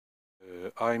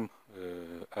I'm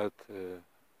at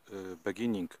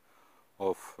beginning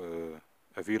of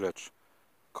a village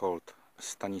called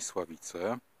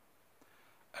Stanisławice,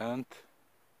 and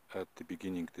at the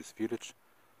beginning this village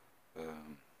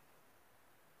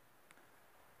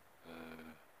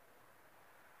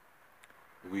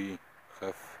we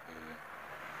have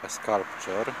a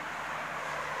sculpture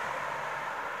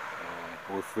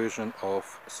with vision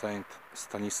of Saint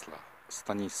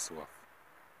Stanisław.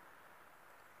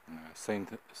 Saint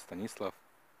Stanisław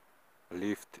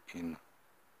lived in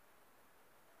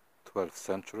 12th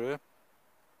century,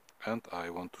 and I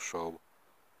want to show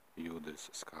you this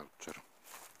sculpture.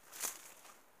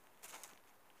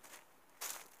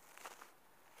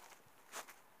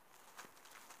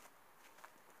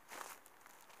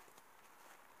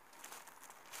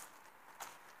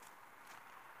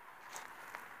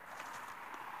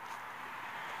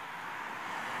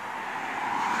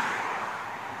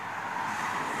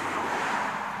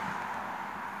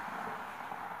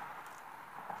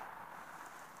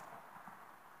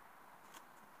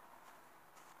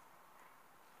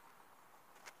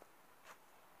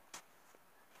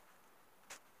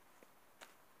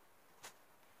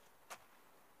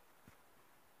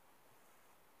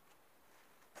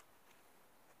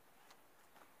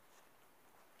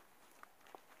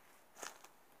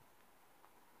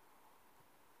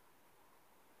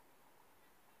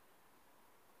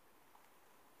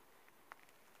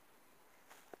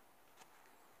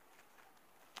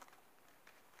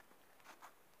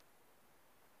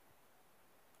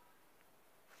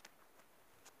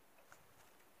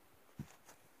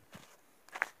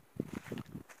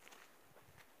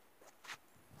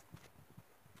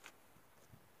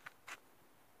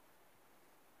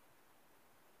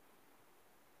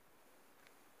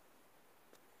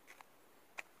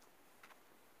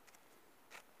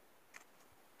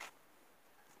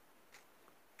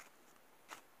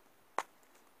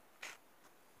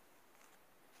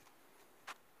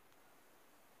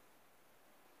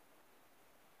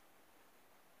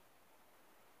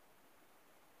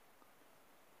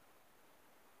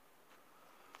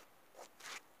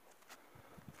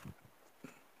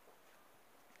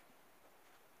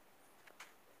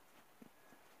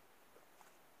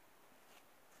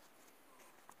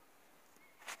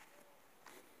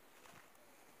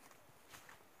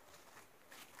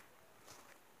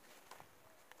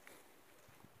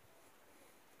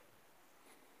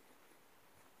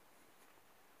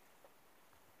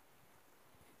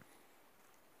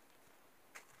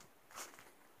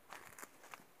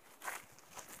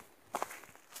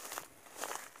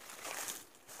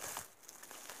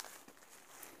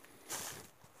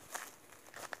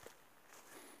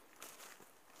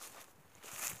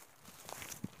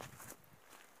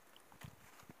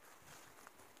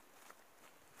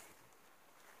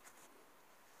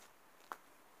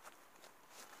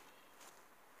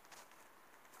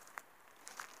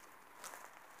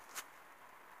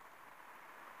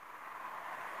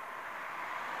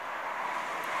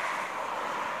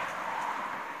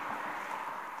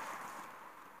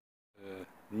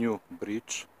 New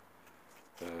bridge,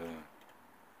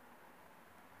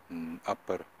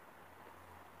 upper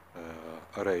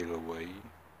railway.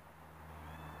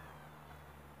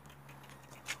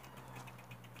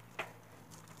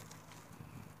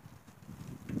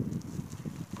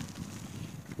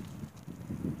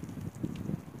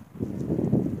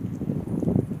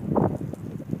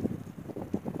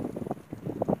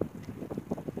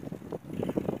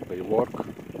 They work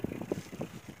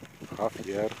half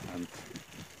year, and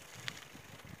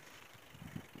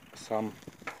some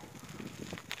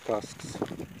tasks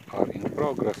are in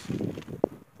progress,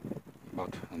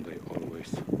 but they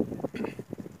always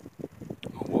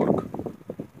work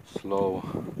slow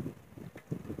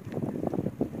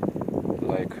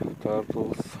like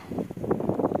turtles.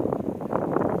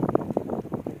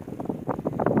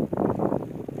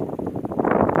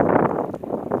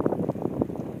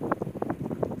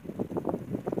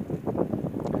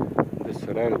 This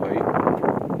railway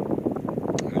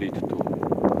lead to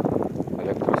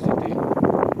electricity,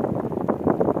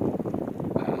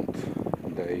 and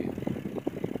they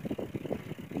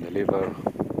deliver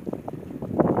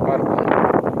carbon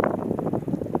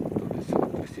to this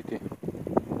electricity.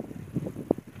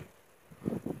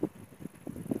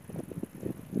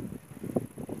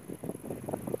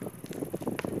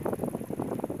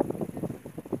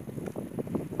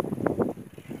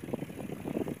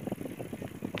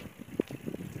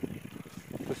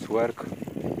 This work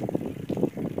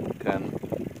can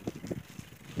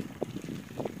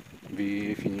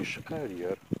be finished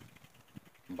earlier,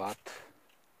 but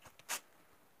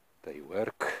they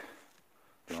work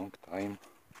long time.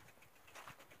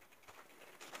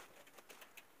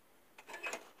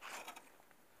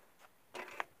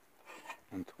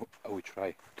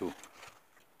 try to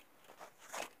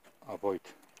avoid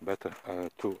better,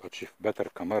 to achieve better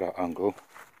camera angle.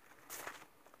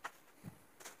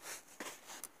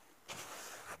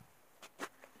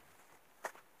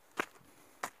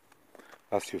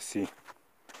 As you see,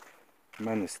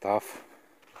 many stuff,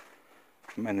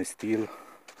 many steel,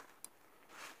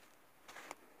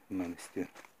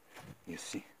 you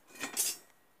see,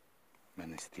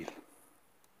 many steel.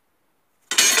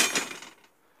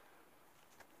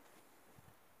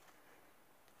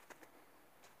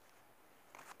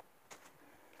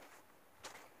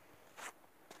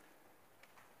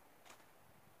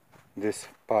 This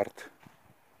part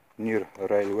near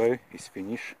railway is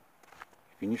finished.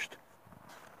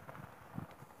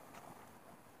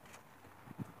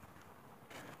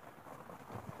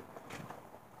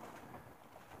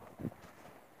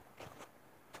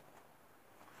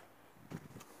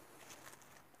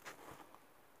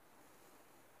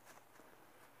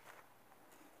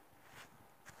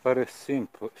 Very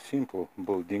simple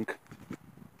building.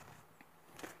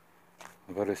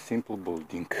 Very simple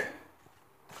building.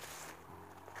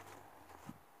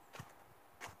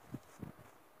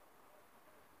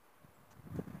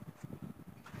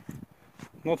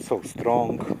 Not so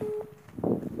strong.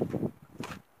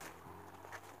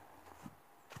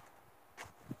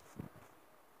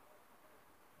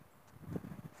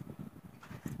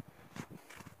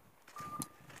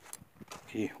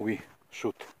 We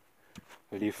should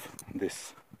leave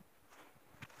this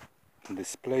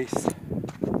place.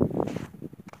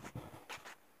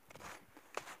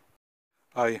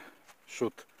 I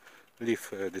should leave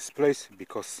this place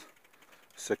because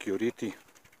security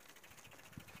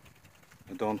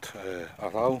don't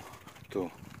allow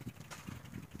to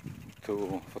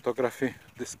photography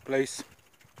this place.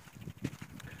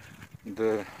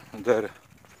 There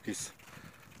is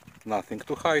nothing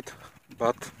to hide,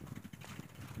 but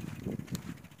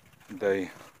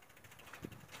they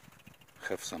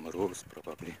have some rules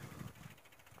probably.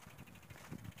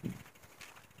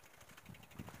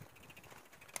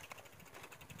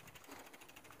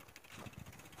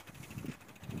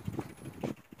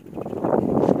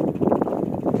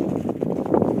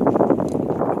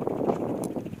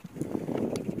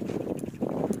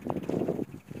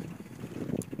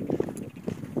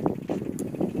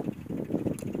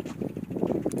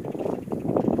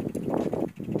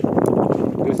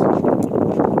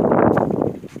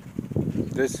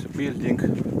 This building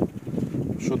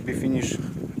should be finished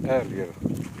earlier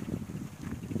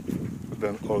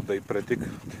than all they predict,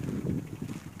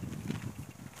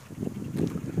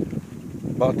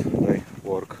 but they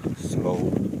work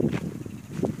slow,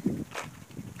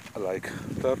 like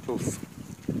turtles,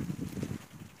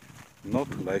 not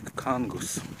like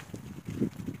kangaroos.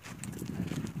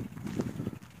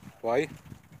 Why?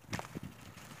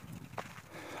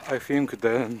 I think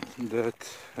that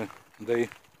they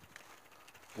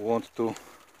want to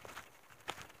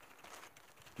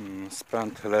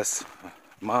spend less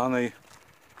money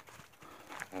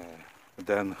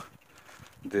than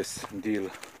this deal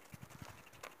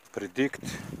predict.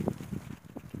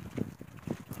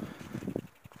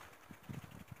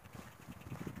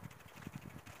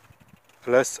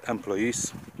 Less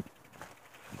employees.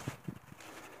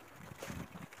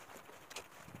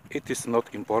 It is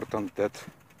not important that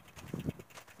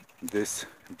this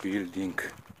building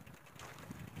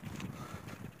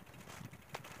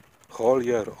whole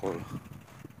year or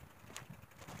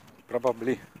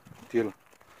probably till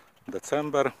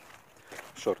December,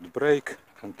 short break,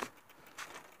 and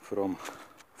from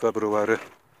February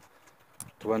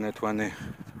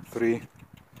 2023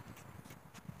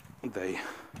 they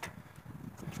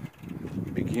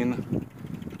begin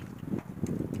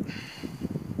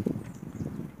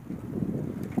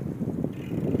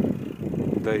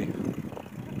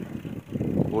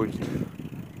built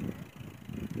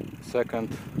second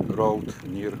road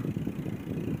near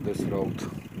this road.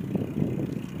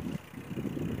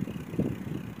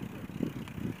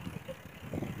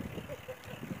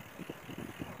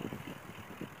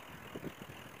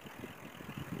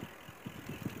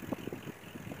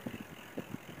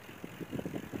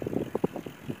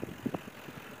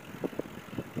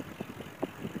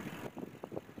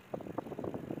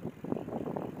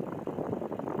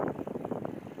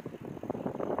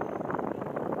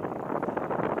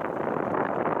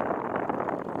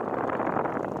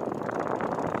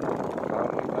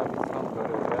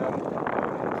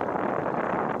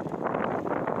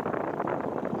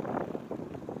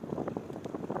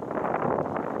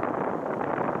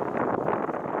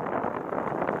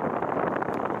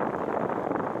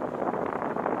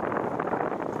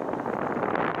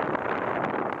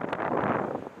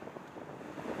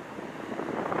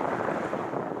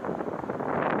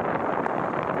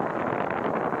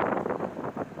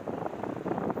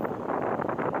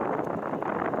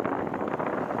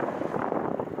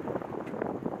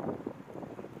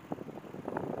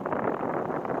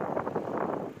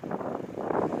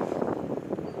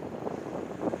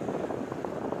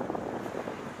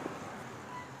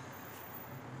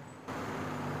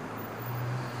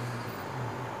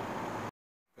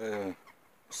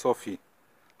 Sophie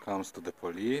comes to the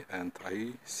police and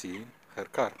I see her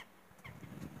car.